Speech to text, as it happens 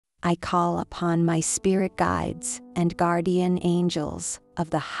I call upon my spirit guides and guardian angels of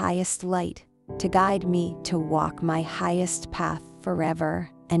the highest light to guide me to walk my highest path forever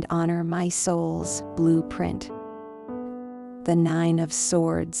and honor my soul's blueprint. The Nine of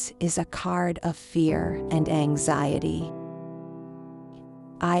Swords is a card of fear and anxiety.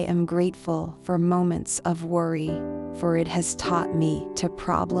 I am grateful for moments of worry, for it has taught me to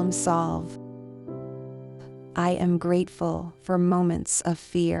problem solve. I am grateful for moments of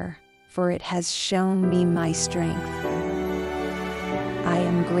fear, for it has shown me my strength. I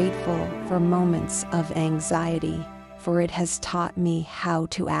am grateful for moments of anxiety, for it has taught me how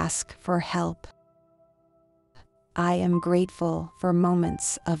to ask for help. I am grateful for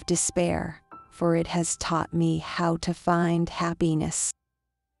moments of despair, for it has taught me how to find happiness.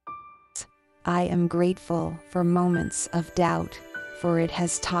 I am grateful for moments of doubt, for it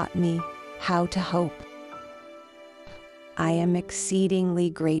has taught me how to hope. I am exceedingly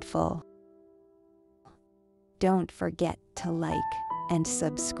grateful. Don't forget to like and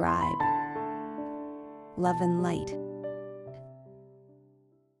subscribe. Love and light.